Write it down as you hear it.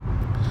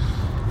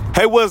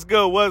Hey, what's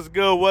good? What's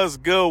good? What's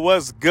good?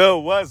 What's good?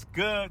 What's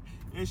good?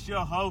 It's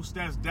your host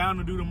that's down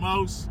to do the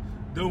most,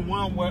 the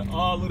one with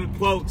all of the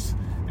quotes,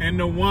 and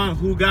the one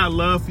who got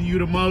love for you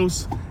the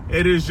most.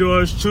 It is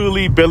yours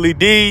truly, Billy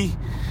D.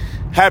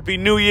 Happy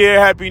New Year,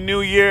 Happy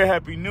New Year,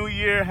 Happy New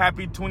Year,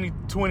 Happy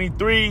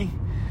 2023.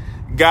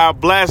 God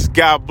bless,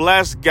 God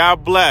bless,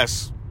 God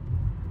bless.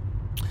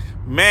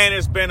 Man,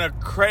 it's been a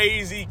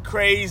crazy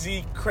way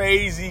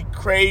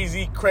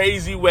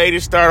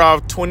to start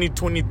off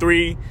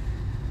 2023.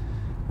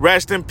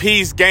 Rest in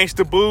peace,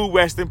 Gangsta Boo.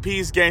 Rest in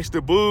peace,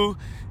 Gangsta Boo.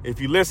 If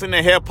you listen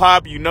to hip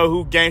hop, you know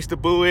who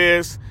Gangsta Boo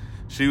is.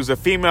 She was a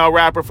female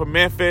rapper from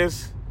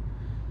Memphis.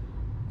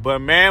 But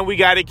man, we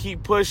got to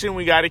keep pushing.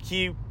 We got to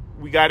keep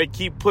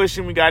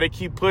pushing.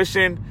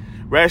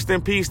 Rest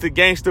in peace to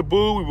Gangsta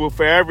Boo. We will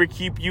forever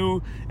keep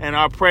you in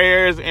our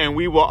prayers, and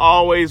we will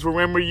always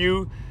remember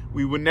you.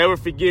 We will never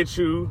forget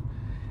you.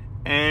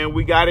 And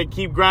we got to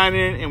keep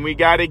grinding, and we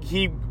got to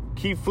keep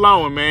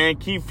flowing, man.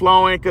 Keep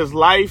flowing, because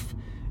life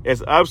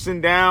is ups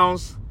and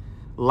downs.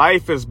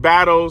 Life is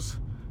battles.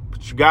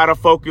 But you got to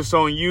focus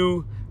on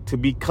you to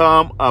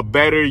become a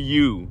better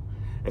you,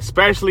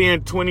 especially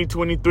in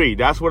 2023.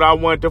 That's what I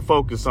want to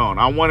focus on.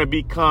 I want to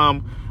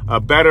become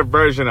a better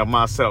version of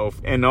myself.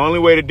 And the only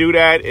way to do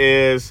that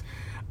is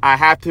I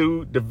have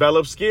to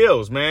develop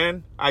skills,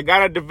 man. I got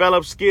to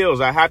develop skills.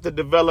 I have to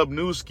develop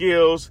new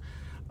skills.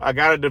 I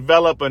got to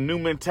develop a new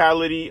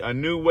mentality, a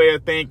new way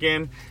of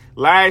thinking.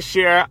 Last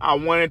year, I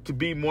wanted to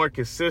be more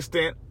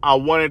consistent. I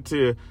wanted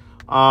to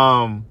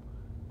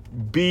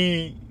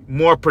be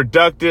more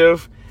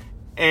productive.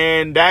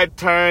 And that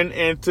turned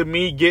into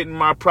me getting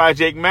my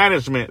project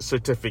management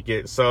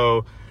certificate.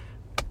 So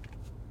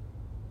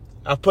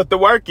I put the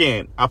work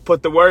in.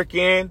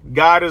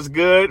 God is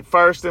good.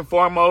 First and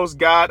foremost,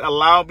 God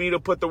allowed me to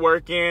put the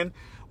work in.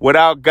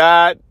 Without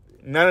God,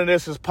 none of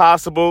this is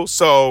possible.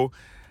 So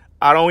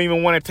I don't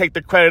even want to take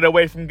the credit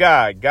away from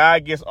God.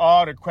 God gets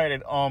all the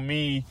credit on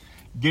me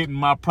getting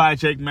my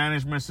project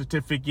management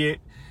certificate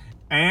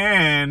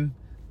and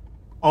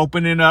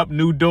opening up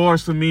new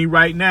doors for me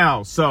right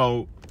now.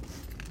 So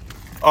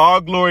all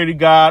glory to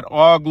God.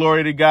 All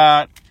glory to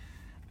God.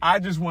 I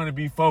just want to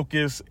be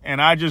focused, and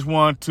I just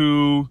want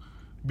to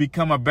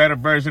become a better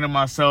version of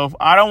myself.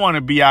 I don't want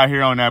to be out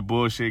here on that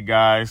bullshit,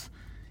 guys,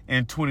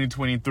 in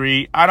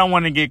 2023. I don't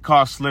want to get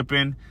caught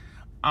slipping.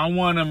 I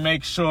want to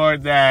make sure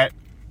that,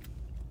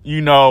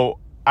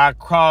 I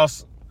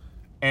cross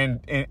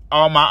and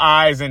all my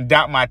I's and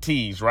dot my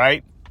T's,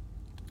 right?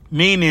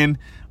 Meaning,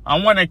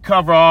 I want to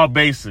cover all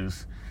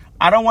bases.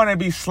 I don't want to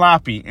be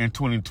sloppy in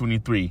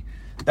 2023.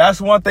 That's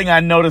one thing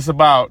I noticed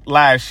about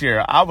last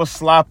year. I was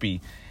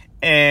sloppy.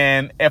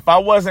 And if I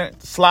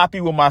wasn't sloppy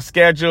with my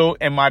schedule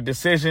and my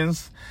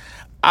decisions,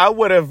 I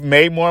would have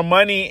made more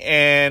money,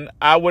 and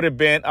I would have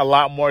been a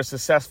lot more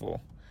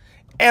successful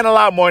and a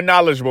lot more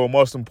knowledgeable,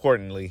 most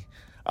importantly.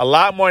 A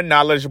lot more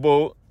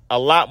knowledgeable, a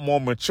lot more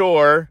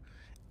mature,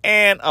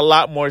 and a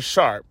lot more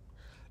sharp.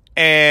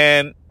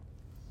 And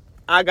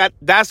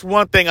that's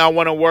one thing I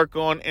want to work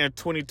on in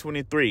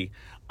 2023.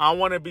 I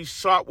want to be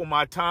sharp with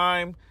my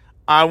time.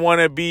 I want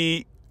to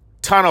be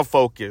tunnel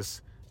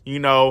focused.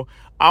 I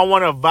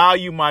want to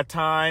value my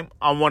time.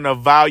 I want to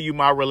value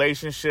my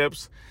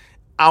relationships.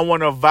 I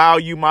want to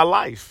value my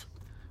life,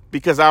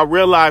 because I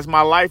realize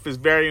my life is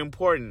very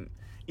important,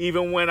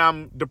 even when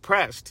I'm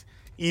depressed,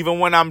 even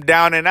when I'm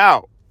down and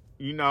out.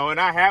 And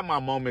I had my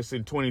moments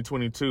in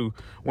 2022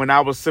 when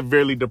I was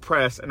severely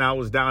depressed and I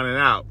was down and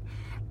out.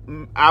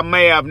 I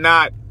may have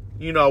not,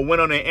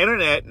 went on the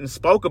internet and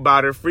spoke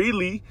about it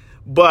freely,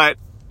 but,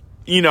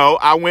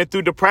 I went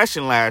through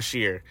depression last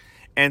year.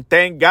 And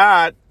thank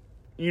God,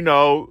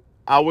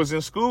 I was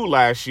in school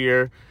last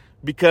year,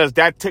 because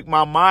that took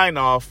my mind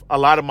off a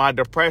lot of my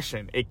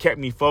depression. It kept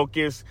me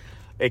focused.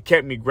 It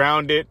kept me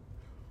grounded.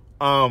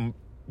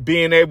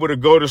 Being able to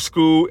go to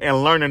school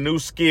and learn a new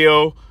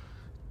skill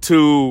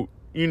to,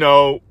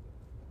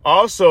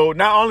 also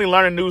not only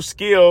learn a new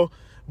skill,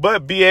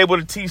 but be able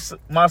to teach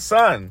my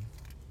son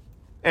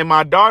and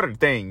my daughter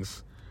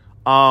things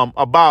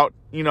about,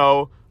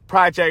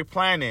 project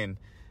planning,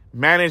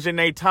 managing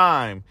their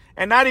time,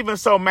 and not even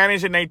so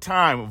managing their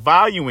time,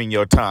 valuing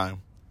your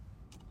time.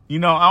 I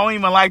don't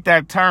even like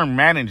that term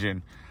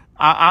managing.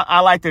 I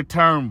like the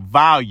term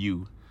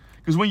value,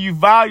 because when you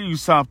value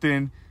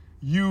something,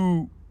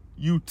 you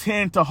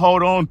tend to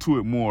hold on to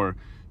it more.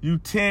 You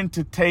tend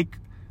to take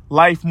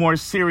life more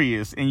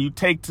serious, and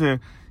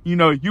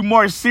you're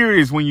more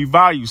serious when you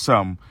value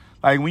something.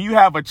 Like when you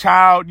have a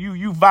child,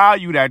 you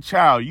value that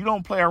child. You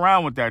don't play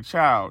around with that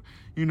child.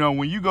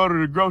 When you go to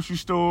the grocery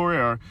store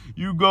or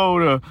you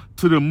go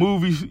to the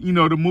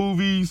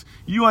movies,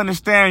 you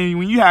understand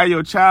when you have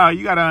your child,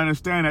 you got to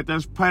understand that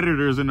there's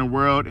predators in the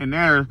world, and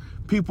there are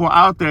people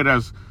out there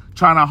that's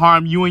trying to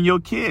harm you and your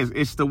kids.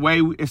 It's the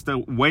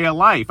way of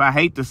life. I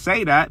hate to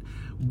say that,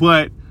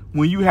 but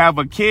when you have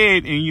a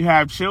kid and you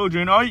have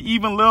children, or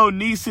even little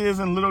nieces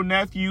and little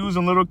nephews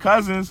and little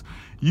cousins,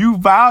 you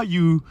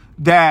value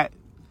that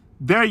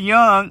they're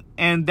young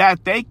and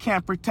that they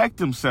can't protect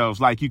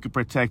themselves like you can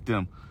protect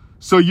them.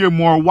 So you're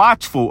more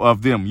watchful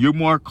of them. You're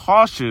more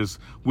cautious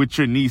with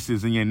your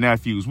nieces and your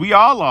nephews. We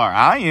all are.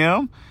 I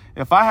am.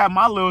 If I have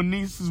my little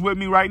nieces with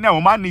me right now,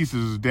 well, my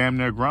nieces is damn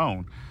near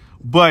grown.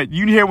 But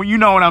you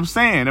know what I'm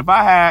saying. If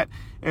I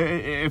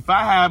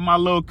had my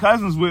little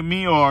cousins with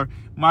me, or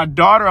my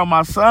daughter or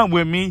my son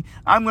with me,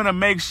 I'm going to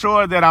make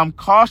sure that I'm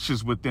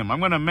cautious with them. I'm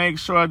going to make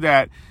sure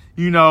that,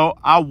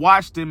 I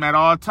watch them at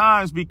all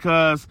times,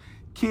 because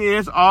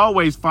kids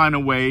always find a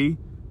way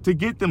to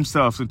get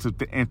themselves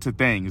into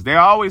things. They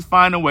always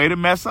find a way to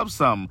mess up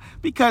something,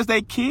 because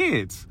they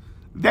kids.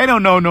 They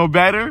don't know no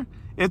better.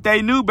 If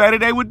they knew better,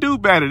 they would do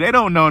better. They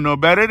don't know no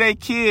better. They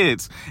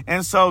kids.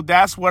 And so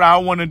that's what I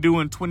want to do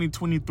in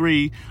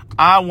 2023.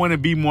 I want to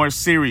be more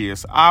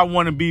serious. I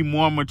want to be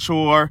more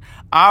mature.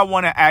 I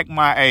want to act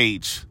my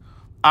age.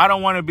 I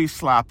don't want to be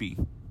sloppy.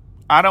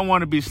 I don't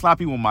want to be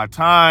sloppy with my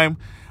time.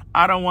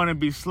 I don't want to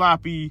be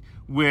sloppy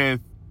with,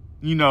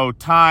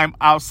 time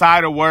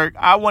outside of work.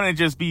 I want to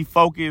just be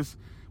focused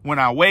when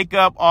I wake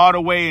up all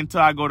the way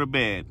until I go to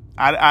bed.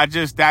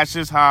 That's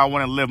just how I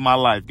want to live my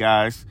life,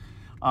 guys.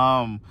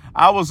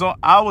 I was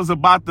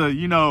about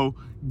to,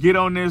 get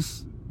in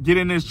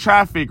this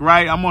traffic,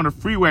 right? I'm on the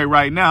freeway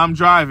right now. I'm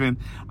driving.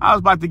 I was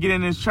about to get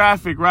in this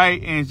traffic,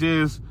 right? And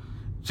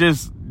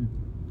just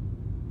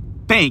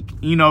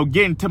think,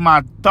 get into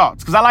my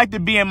thoughts. Cause I like to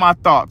be in my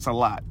thoughts a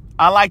lot.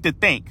 I like to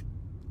think,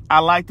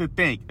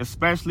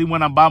 especially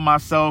when I'm by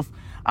myself.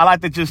 I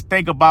like to just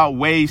think about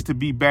ways to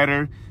be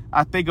better.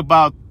 I think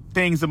about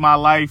things in my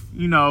life,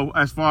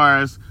 as far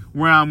as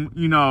where I'm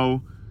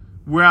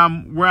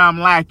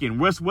lacking.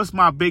 What's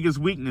my biggest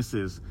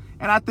weaknesses?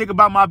 And I think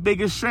about my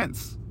biggest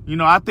strengths.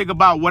 I think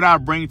about what I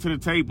bring to the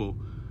table.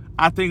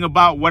 I think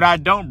about what I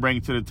don't bring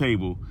to the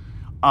table.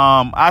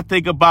 I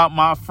think about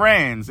my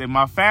friends and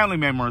my family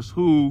members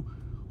who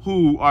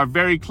are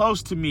very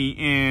close to me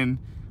and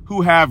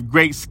who have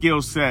great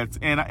skill sets.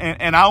 And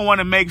I want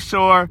to make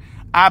sure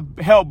I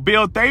help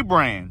build their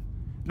brand.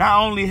 Not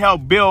only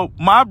help build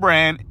my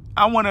brand,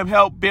 I want to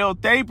help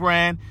build their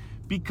brand,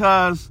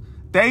 because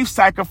they've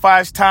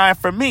sacrificed time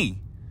for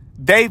me.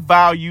 They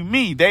value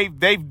me.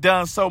 They've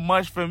done so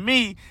much for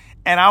me.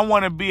 And I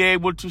want to be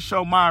able to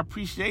show my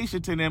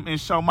appreciation to them and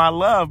show my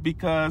love,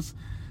 because,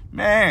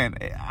 man,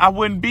 I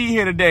wouldn't be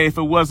here today if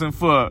it wasn't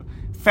for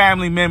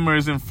family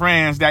members and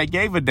friends that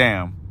gave a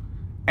damn.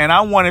 And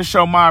I want to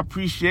show my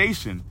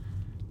appreciation.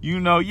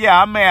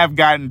 I may have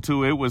gotten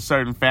to it with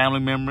certain family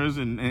members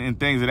and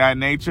things of that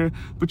nature.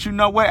 But you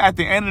know what? At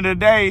the end of the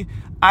day,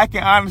 I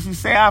can honestly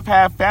say I've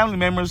had family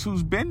members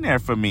who's been there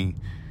for me.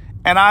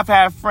 And I've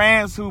had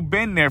friends who've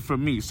been there for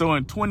me. So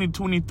in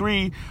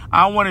 2023,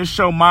 I want to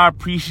show my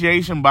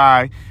appreciation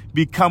by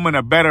becoming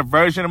a better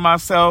version of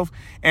myself,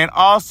 and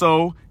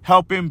also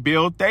helping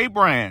build their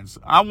brands.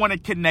 I want to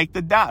connect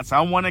the dots.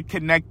 I want to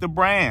connect the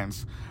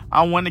brands.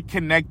 I want to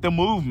connect the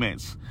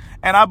movements.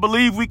 And I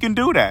believe we can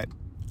do that.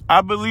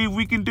 I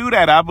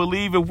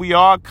believe if we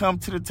all come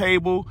to the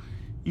table,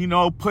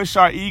 push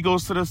our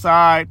egos to the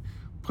side,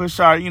 push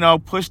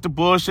the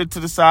bullshit to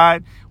the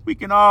side, we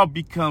can all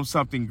become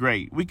something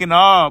great. We can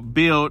all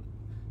build,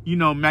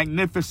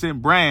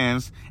 magnificent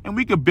brands, and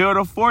we could build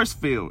a force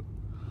field.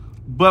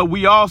 But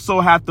we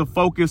also have to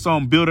focus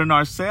on building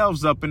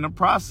ourselves up in the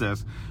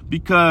process,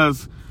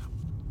 because,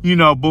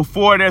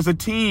 before there's a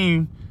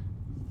team,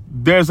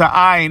 there's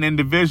an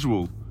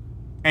individual.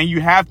 And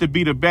you have to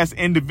be the best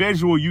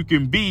individual you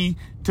can be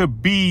to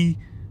be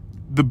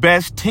the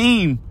best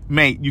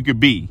teammate you could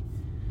be.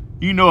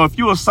 If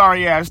you're a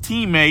sorry ass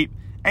teammate,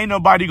 ain't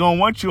nobody gonna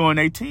want you on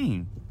their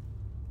team.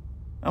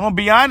 I'm gonna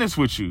be honest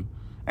with you.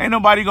 Ain't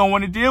nobody gonna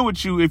want to deal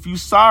with you if you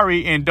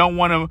sorry and don't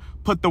want to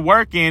put the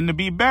work in to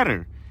be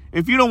better.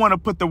 If you don't want to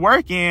put the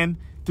work in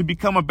to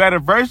become a better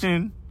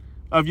version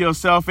of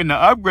yourself and to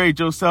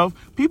upgrade yourself,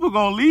 people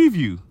gonna leave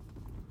you.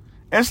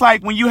 It's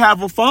like when you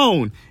have a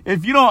phone.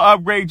 If you don't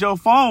upgrade your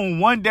phone,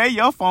 one day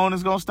your phone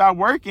is going to stop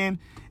working,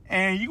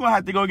 and you're going to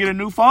have to go get a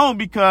new phone,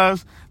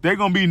 because there are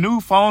going to be new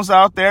phones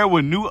out there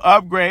with new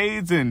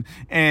upgrades and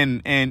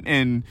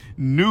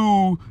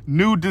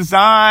new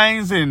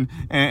designs and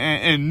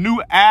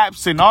new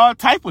apps and all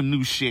type of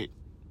new shit.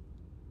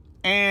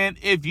 And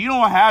if you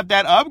don't have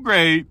that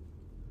upgrade,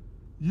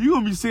 you're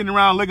going to be sitting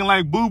around looking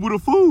like Boo Boo the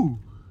Fool.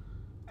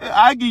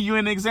 I give you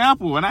an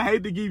example, and I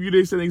hate to give you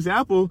this an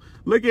example.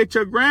 Look at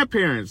your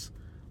grandparents.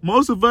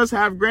 Most of us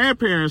have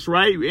grandparents,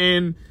 right?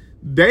 And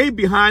they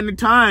behind the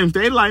times.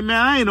 They like,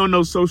 man, I ain't on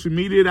no social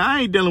media. I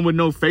ain't dealing with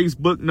no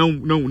Facebook, no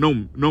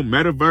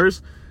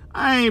metaverse.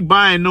 I ain't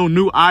buying no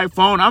new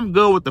iPhone. I'm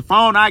good with the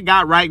phone I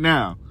got right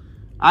now.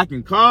 I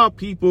can call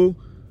people,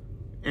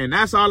 and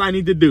that's all I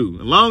need to do.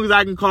 As long as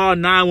I can call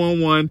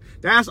 911,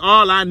 that's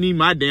all I need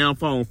my damn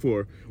phone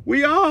for.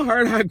 We all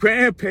heard our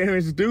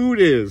grandparents do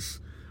this.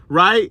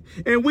 Right?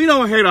 And we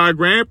don't hate our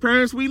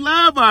grandparents. We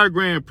love our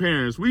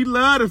grandparents. We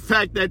love the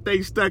fact that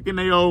they stuck in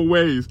their old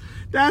ways.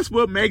 That's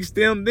what makes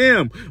them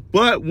them.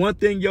 But one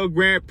thing your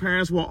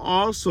grandparents will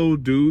also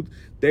do,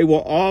 they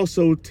will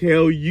also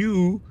tell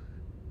you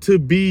to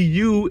be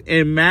you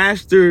and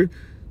master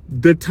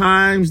the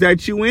times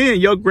that you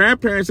in. Your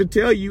grandparents would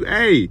tell you,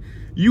 hey,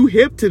 you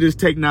hip to this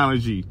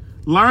technology.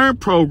 Learn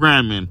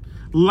programming.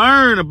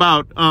 Learn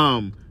about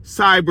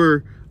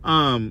cyber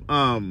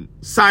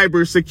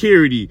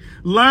security.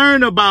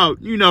 Learn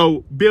about,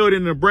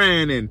 building a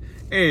brand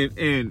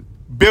and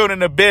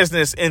building a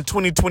business in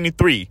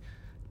 2023.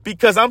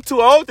 Because I'm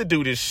too old to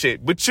do this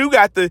shit. But you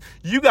got the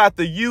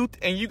youth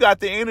and you got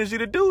the energy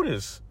to do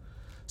this.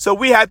 So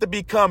we have to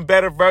become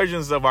better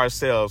versions of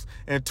ourselves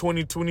in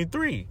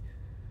 2023.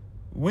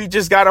 We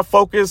just got to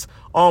focus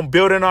on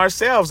building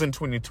ourselves in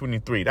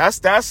 2023. That's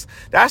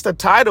the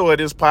title of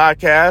this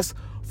podcast.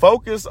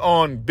 Focus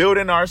on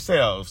building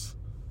ourselves.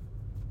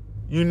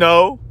 You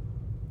got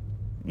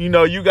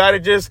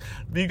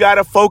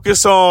to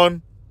focus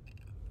on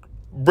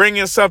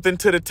bringing something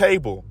to the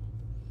table.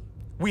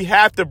 We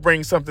have to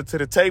bring something to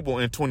the table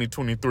in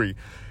 2023.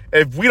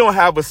 If we don't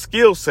have a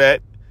skill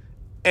set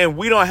and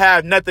we don't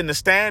have nothing to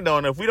stand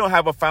on, if we don't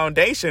have a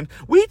foundation,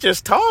 we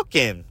just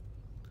talking.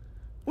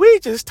 We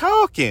just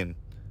talking.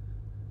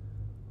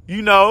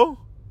 We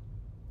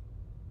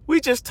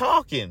just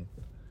talking.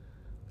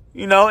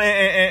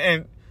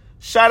 And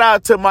shout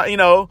out to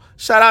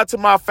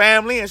my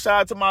family and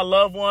shout out to my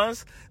loved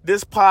ones.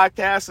 This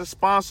podcast is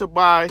sponsored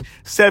by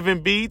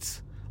 7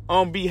 Beats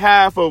on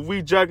behalf of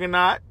We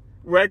Juggernaut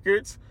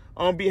Records,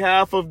 on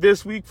behalf of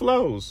This Week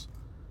Flows.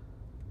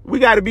 We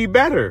got to be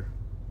better.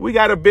 We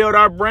got to build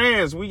our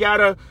brands. We got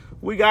to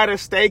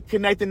stay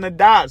connecting the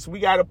dots.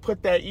 We got to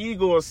put that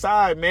ego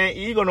aside, man.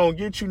 Ego don't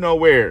get you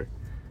nowhere.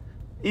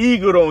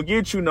 Ego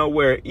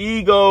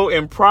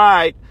and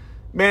pride,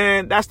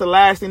 man, that's the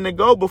last thing to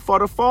go before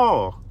the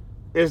fall.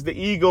 Is the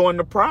ego and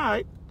the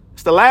pride.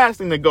 It's the last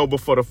thing to go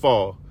before the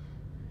fall.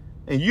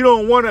 And you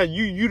don't want to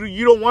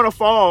you don't want to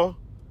fall.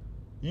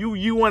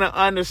 You want to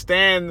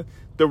understand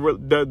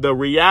the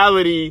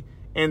reality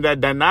and the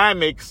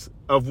dynamics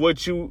of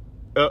what you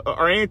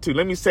are into.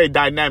 Let me say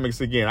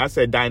dynamics again. I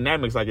said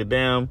dynamics like a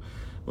damn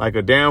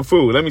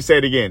fool. Let me say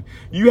it again.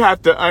 You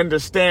have to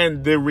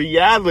understand the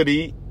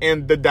reality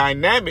and the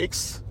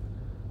dynamics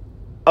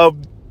of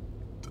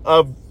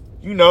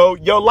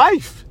your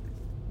life.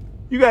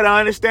 You got to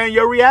understand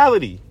your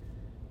reality.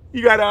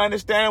 You got to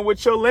understand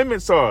what your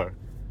limits are.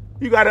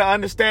 You got to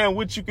understand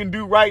what you can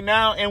do right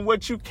now and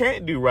what you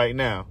can't do right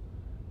now.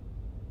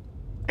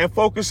 And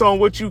focus on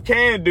what you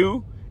can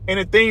do, and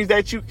the things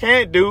that you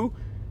can't do,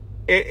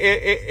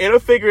 it'll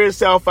figure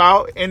itself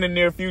out in the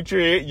near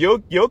future.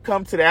 You'll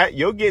come to that.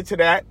 You'll get to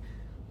that.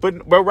 But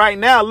right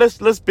now,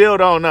 let's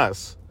build on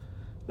us.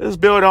 Let's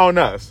build on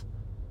us.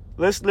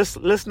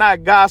 Let's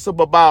not gossip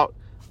about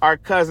our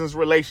cousins'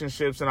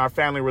 relationships and our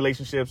family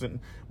relationships and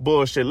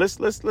bullshit.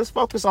 Let's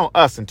focus on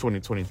us in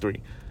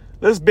 2023.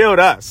 Let's build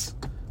us.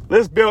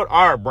 Let's build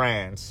our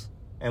brands,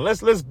 and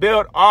let's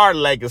build our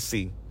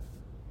legacy.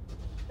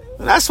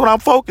 And that's what I'm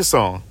focused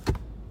on.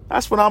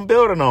 That's what I'm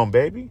building on,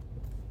 baby.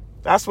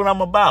 That's what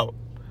I'm about.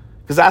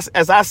 Because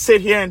as I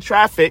sit here in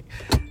traffic,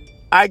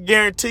 I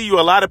guarantee you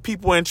a lot of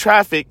people in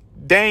traffic,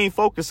 they ain't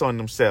focused on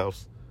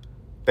themselves.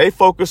 They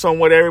focus on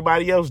what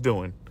everybody else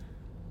doing.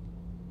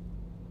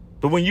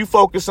 But when you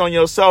focus on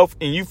yourself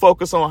and you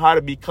focus on how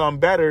to become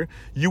better,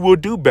 you will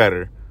do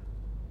better.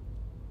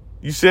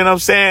 You see what I'm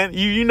saying?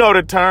 You know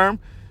the term.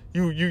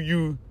 If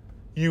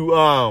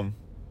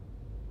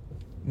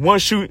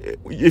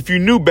you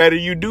knew better,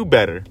 you do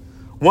better.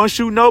 Once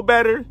you know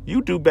better,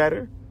 you do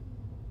better.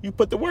 You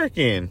put the work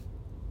in.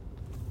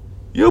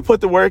 You'll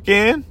put the work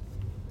in.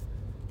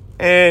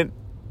 And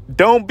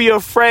don't be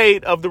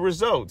afraid of the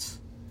results.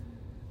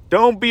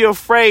 Don't be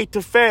afraid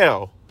to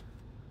fail.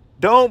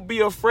 Don't be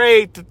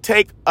afraid to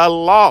take a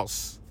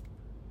loss.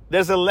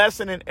 There's a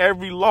lesson in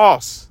every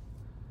loss.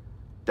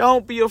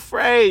 Don't be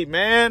afraid,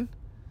 man.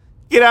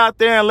 Get out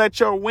there and let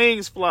your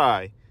wings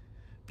fly.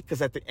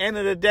 Because at the end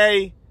of the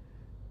day,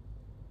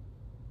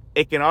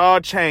 it can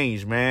all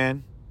change,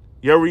 man.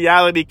 Your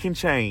reality can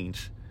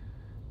change.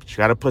 But you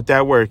got to put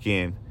that work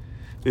in.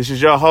 This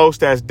is your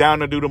host that's down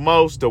to do the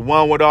most, the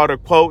one with all the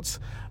quotes.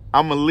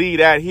 I'm going to leave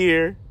that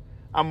here.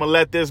 I'm going to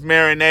let this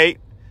marinate.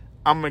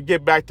 I'm going to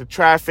get back to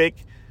traffic.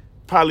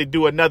 Probably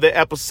do another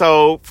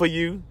episode for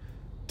you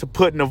to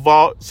put in the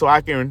vault so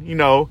I can,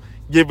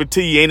 give it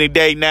to you any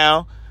day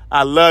now.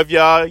 I love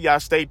y'all.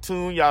 Y'all stay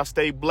tuned. Y'all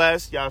stay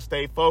blessed. Y'all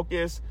stay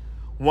focused.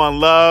 One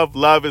love.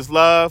 Love is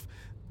love.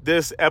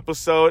 This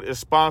episode is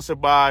sponsored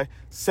by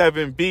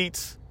 7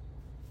 Beats.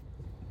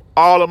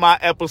 All of my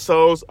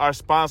episodes are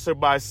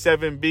sponsored by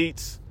 7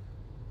 Beats.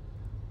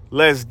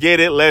 Let's get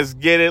it. Let's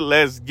get it.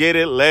 Let's get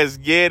it. Let's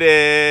get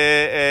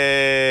it.